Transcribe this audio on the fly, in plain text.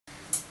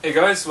Hey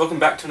guys, welcome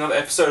back to another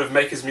episode of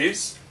Makers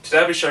Muse. Today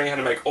I'll be showing you how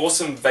to make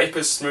awesome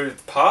vapor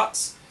smooth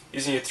parts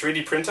using your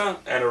 3D printer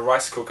and a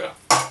rice cooker.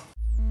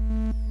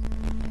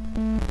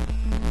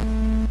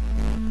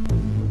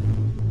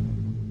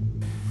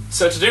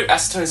 So to do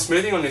acetone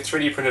smoothing on your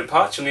 3D printed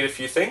parts you'll need a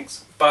few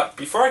things, but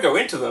before I go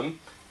into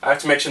them I have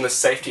to mention the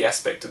safety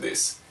aspect of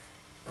this.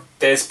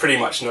 There's pretty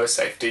much no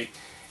safety.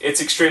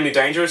 It's extremely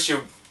dangerous.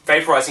 You're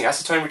vaporizing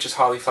acetone, which is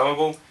highly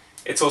flammable.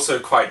 It's also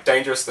quite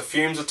dangerous. The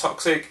fumes are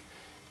toxic.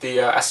 The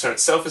acetone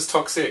itself is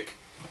toxic.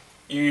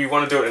 You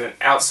want to do it in an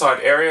outside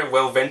area,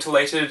 well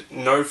ventilated,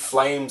 no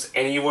flames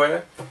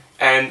anywhere.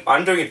 And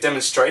I'm doing a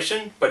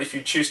demonstration, but if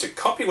you choose to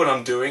copy what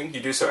I'm doing,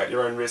 you do so at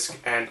your own risk,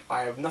 and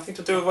I have nothing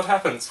to do with what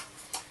happens.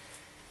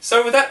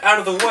 So with that out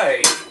of the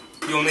way,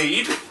 you'll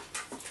need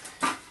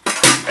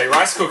a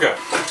rice cooker.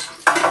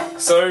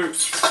 So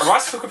a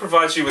rice cooker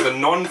provides you with a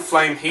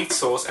non-flame heat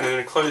source and an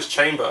enclosed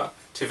chamber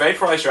to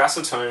vaporize your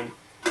acetone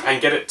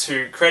and get it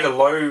to create a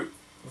low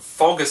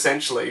fog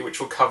essentially, which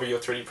will cover your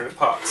 3D printed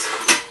parts.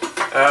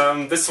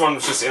 This one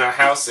was just in our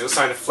house. It was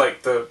starting to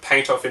flake the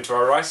paint off into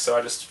our rice, so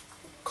I just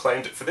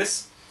claimed it for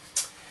this.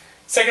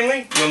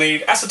 Secondly, you'll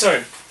need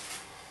acetone.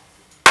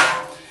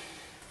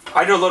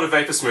 I do a lot of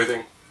vapor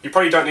smoothing. You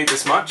probably don't need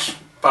this much,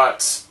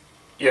 but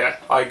yeah,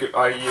 I use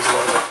a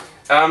lot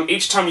of it.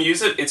 Each time you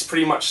use it, it's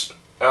pretty much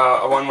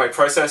a one-way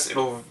process.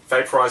 It'll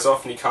vaporize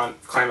off and you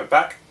can't claim it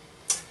back,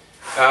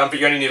 but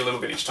you only need a little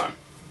bit each time.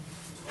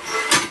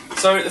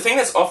 So the thing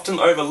that's often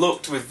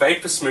overlooked with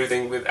vapor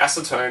smoothing with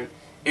acetone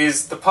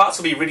is the parts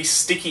will be really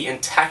sticky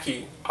and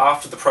tacky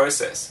after the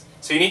process.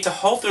 So you need to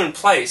hold them in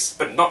place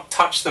but not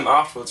touch them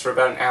afterwards for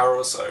about an hour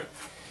or so.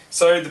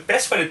 So the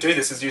best way to do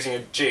this is using a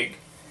jig.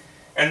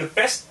 And the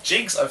best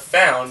jigs I've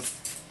found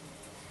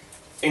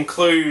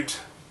include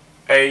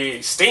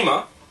a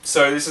steamer.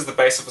 So this is the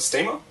base of a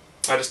steamer.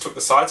 I just took the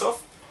sides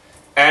off.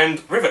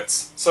 And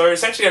rivets. So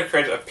essentially I've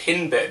created a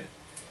pin bed.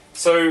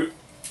 So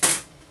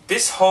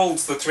this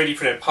holds the 3D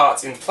printed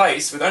parts in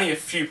place with only a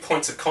few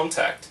points of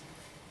contact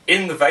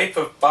in the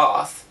vapor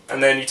bath,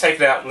 and then you take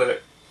it out and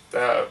let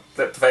the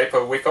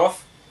vapor wick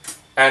off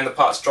and the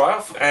parts dry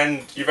off,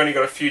 and you've only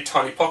got a few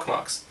tiny pock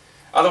marks.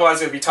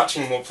 Otherwise it'll be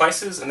touching more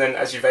places, and then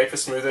as you vapor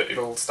smooth it,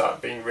 it'll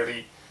start being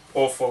really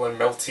awful and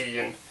melty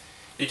and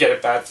you get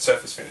a bad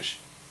surface finish.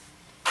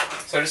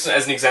 So just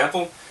as an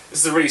example,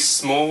 this is a really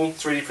small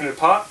 3D printed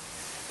part,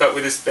 but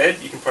with this bed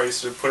you can probably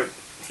sort of put it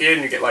here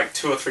and you get like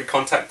 2 or 3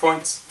 contact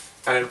points,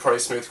 and it'll probably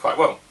smooth quite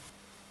well.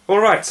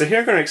 Alright, so here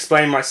I'm going to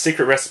explain my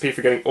secret recipe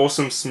for getting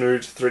awesome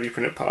smooth 3D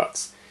printed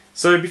parts.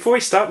 So before we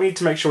start we need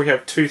to make sure we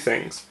have 2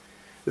 things.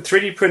 The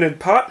 3D printed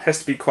part has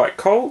to be quite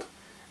cold,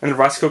 and the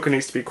rice cooker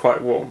needs to be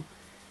quite warm.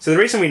 So the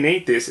reason we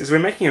need this is we're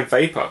making a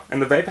vapor,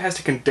 and the vapor has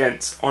to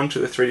condense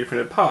onto the 3D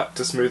printed part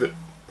to smooth it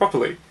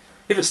properly.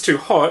 If it's too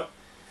hot,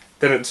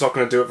 then it's not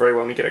going to do it very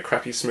well and you get a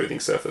crappy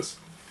smoothing surface.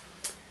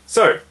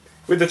 So,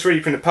 with the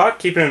 3D printed part,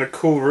 keep it in a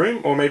cool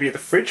room or maybe at the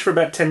fridge for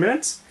about 10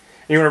 minutes.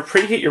 And you want to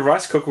preheat your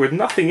rice cooker with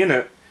nothing in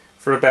it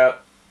for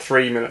about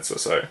 3 minutes or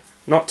so.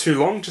 Not too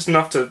long, just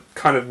enough to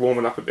kind of warm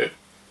it up a bit.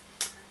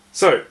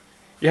 So,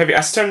 you have your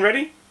acetone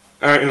ready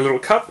in a little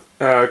cup,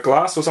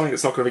 glass or something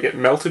that's not going to get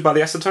melted by the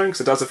acetone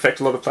because it does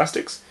affect a lot of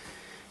plastics.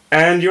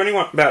 And you only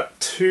want about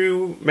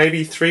 2,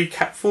 maybe 3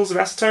 capfuls of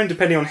acetone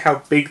depending on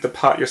how big the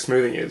part you're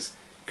smoothing is.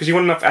 Because you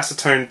want enough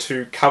acetone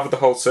to cover the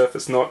whole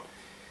surface, not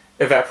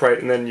evaporate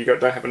and then you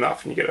don't have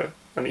enough and you get a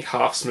only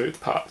half smooth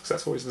part, because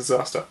that's always a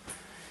disaster.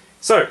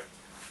 So,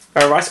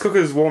 our rice cooker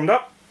is warmed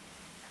up.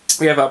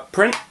 We have our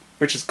print,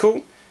 which is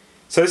cool.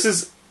 So this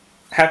is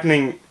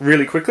happening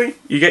really quickly.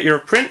 You get your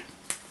print,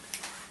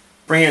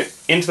 bring it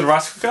into the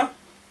rice cooker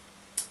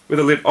with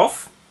the lid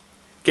off,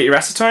 get your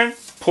acetone,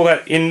 pour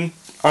that in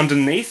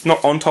underneath,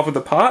 not on top of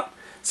the part.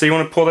 So you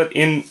want to pour that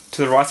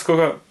into the rice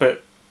cooker,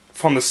 but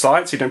from the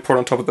side, so you don't pour it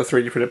on top of the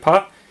 3D printed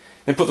part,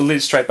 and put the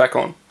lid straight back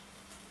on.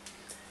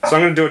 So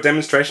I'm going to do a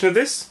demonstration of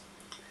this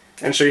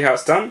and show you how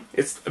it's done.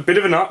 It's a bit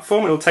of an art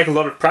form, it'll take a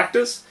lot of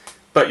practice,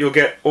 but you'll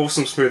get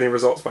awesome smoothing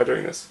results by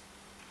doing this.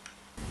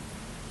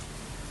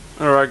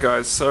 Alright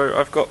guys, so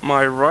I've got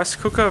my rice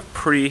cooker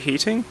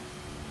preheating.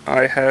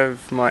 I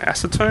have my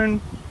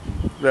acetone,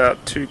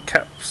 about 2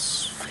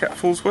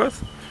 capfuls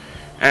worth,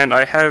 and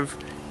I have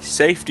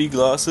safety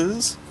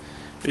glasses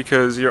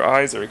because your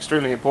eyes are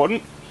extremely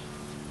important.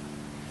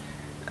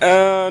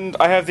 And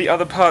I have the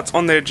other parts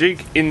on their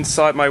jig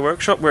inside my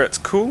workshop where it's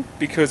cool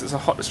because it's a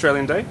hot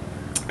Australian day.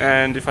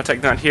 And if I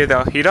take them out here,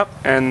 they'll heat up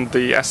and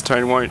the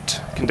acetone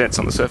won't condense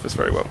on the surface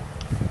very well.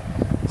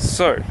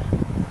 So,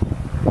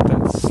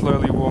 that's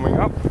slowly warming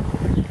up.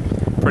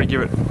 Probably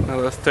give it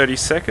another 30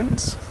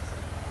 seconds.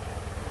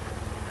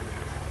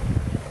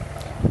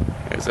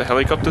 There's a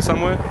helicopter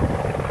somewhere.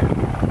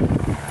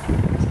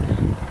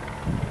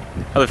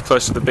 I live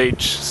close to the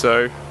beach,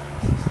 so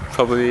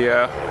probably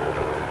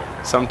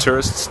some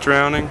tourists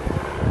drowning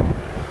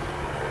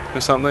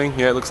or something.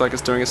 Yeah, it looks like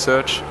it's doing a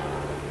search.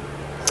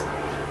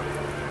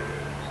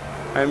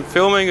 I'm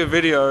filming a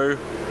video,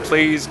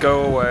 please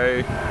go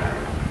away.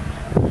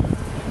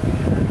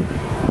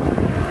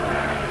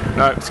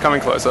 No, it's coming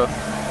closer.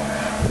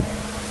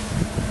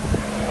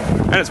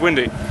 And it's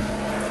windy.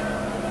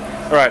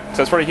 Alright,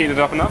 so it's probably heated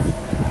up enough.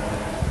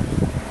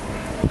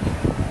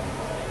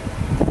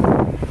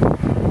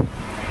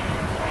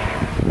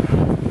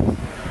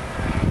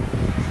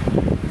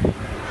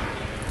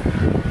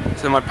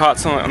 So my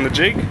part's on the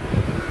jig,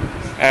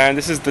 and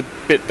this is the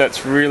bit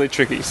that's really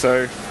tricky.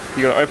 So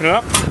you got to open it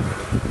up,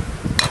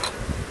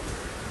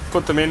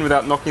 put them in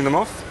without knocking them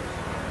off.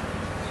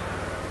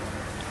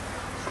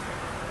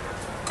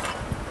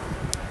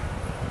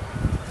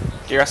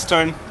 Get your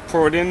acetone,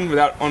 pour it in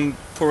without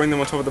pouring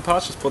them on top of the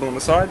parts, just pour them on the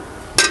side.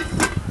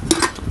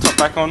 Put the top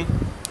back on,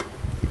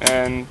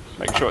 and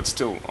make sure it's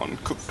still on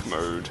cook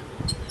mode.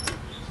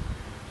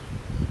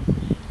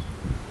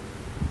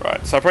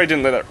 Right, so I probably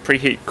didn't let that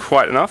preheat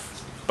quite enough,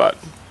 but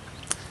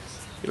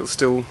it'll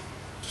still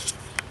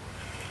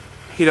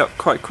heat up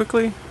quite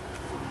quickly.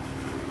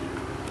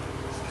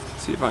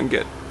 See if I can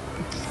get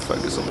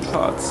focus on the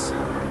parts.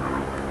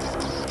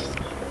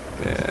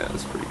 Yeah,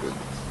 that's pretty good.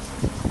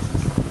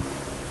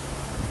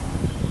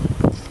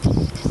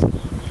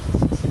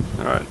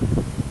 Alright.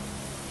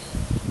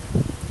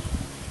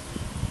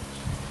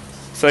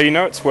 So you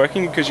know it's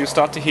working because you'll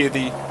start to hear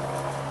the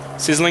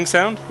sizzling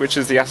sound, which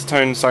is the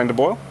acetone starting to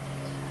boil.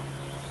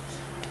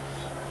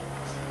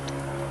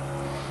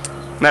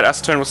 And that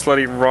acetone will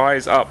slowly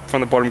rise up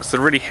from the bottom because it's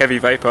a really heavy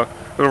vapour.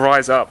 It will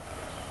rise up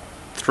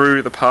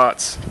through the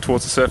parts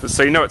towards the surface.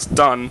 So you know it's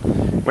done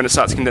when it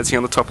starts condensing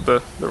on the top of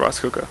the rice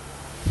cooker.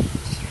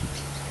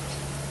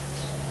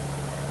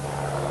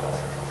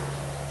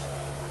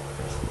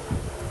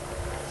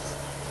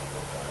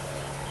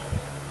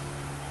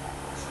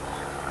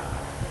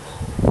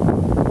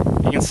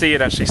 You can see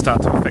it actually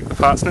start to affect the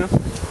parts now.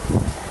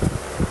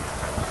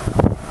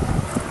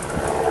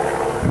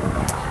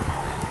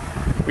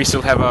 We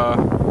still have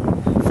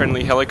a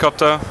friendly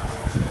helicopter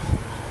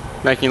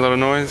making a lot of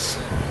noise.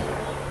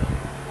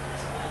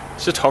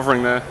 It's just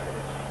hovering there.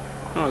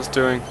 I don't know what it's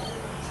doing.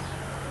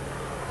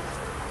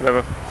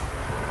 Whatever.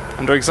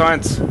 I'm doing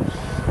science.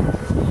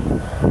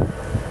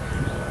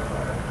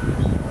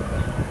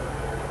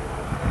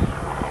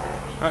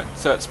 Right,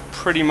 so it's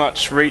pretty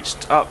much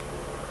reached up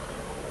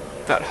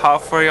about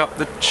halfway up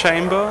the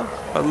chamber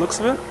by the looks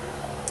of it.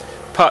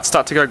 Parts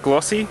start to go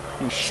glossy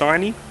and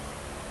shiny.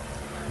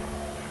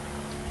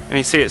 And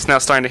you see it's now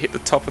starting to hit the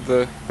top of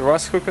the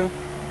rice cooker.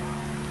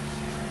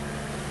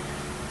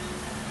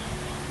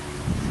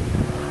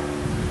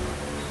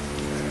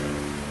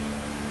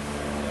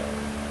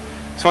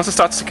 So once it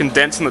starts to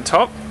condense on the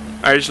top,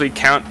 I usually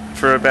count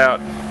for about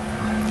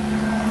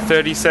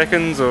 30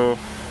 seconds or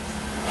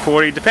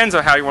 40, depends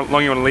on how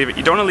long you want to leave it.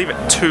 You don't want to leave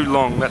it too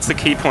long, that's the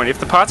key point.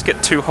 If the parts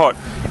get too hot,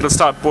 it'll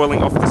start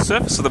boiling off the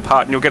surface of the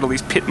part and you'll get all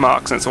these pit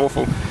marks and it's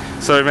awful.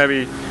 So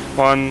maybe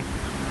 1,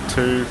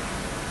 2,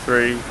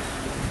 3,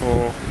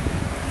 4,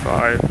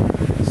 5,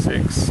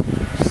 6,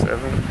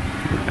 7,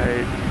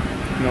 8,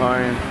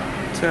 9,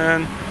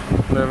 10,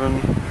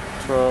 11,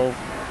 12,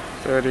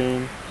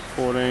 13,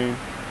 14,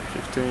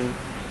 15,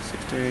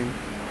 16,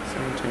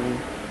 17,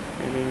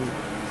 18,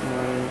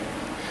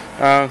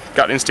 19.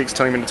 Gut instinct's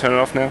telling me to turn it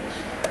off now.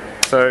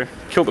 So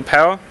kill the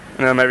power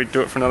and then maybe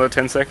do it for another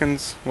 10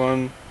 seconds.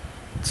 1,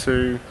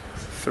 2,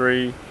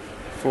 3,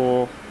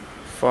 4,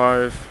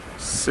 5,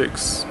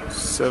 6,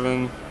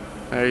 7,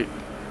 8,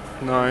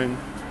 9,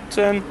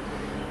 10.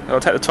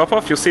 I'll take the top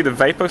off, you'll see the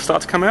vapour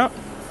start to come out.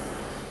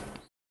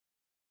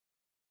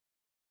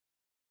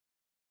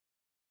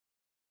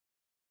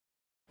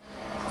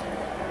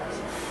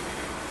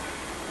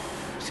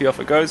 See off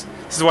it goes.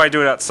 This is why I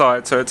do it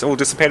outside, so it's all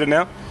dissipated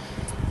now.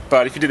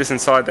 But if you do this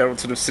inside, that'll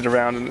sort of sit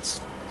around and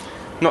it's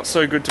not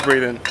so good to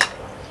breathe in.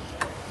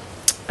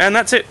 And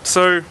that's it.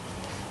 So you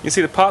can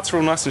see the parts are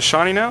all nice and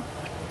shiny now.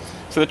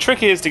 So the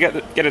trick is to get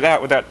it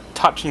out without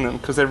touching them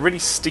because they're really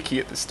sticky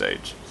at this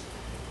stage.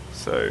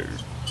 So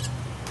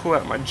pull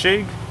out my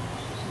jig,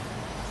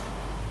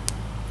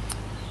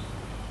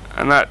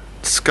 and that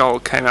skull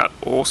came out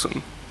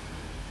awesome.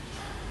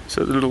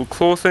 So the little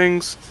claw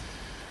things,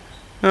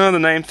 the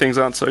name things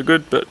aren't so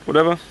good, but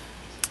whatever.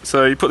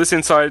 So you put this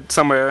inside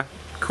somewhere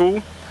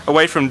cool,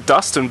 away from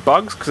dust and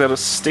bugs because that'll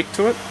stick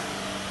to it,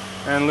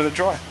 and let it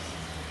dry.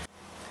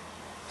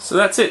 So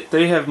that's it.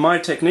 There you have my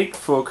technique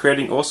for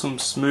creating awesome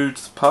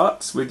smooth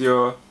parts with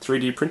your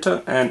 3D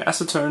printer and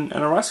acetone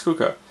and a rice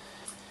cooker.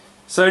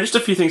 So just a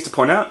few things to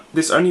point out.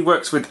 This only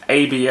works with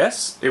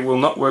ABS, it will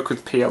not work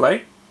with PLA.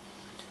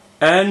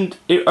 And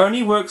it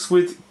only works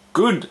with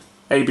good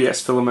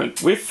ABS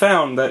filament. We've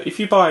found that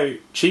if you buy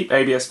cheap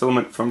ABS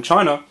filament from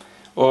China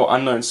or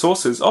unknown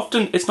sources,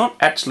 often it's not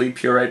actually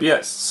pure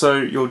ABS. So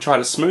you'll try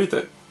to smooth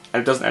it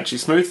and it doesn't actually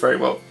smooth very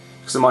well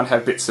because it might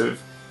have bits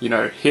of,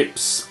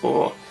 hips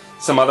or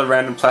some other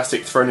random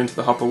plastic thrown into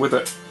the hopper with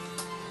it.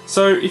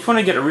 So if you want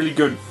to get a really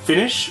good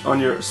finish on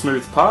your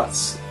smooth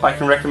parts, I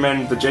can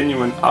recommend the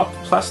Genuine Up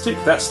plastic.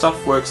 That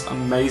stuff works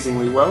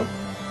amazingly well.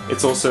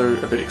 It's also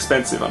a bit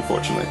expensive,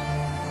 unfortunately.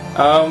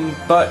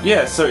 But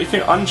yeah, so if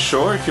you're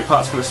unsure if your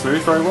part's going to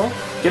smooth very well,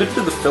 get a bit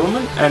of the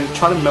filament and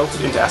try to melt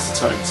it into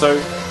acetone. So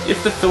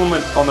if the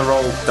filament on the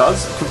roll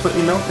does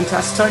completely melt into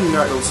acetone, you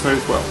know it'll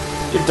smooth well.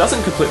 If it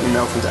doesn't completely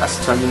melt into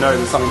acetone, you know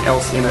there's something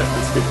else in it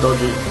that's a bit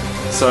dodgy,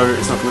 so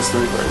it's not going to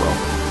smooth very well.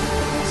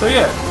 So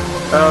yeah,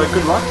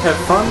 good luck, have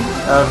fun,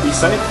 be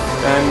safe,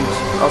 and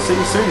I'll see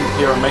you soon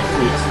here on Makers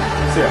Muse.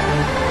 See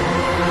ya.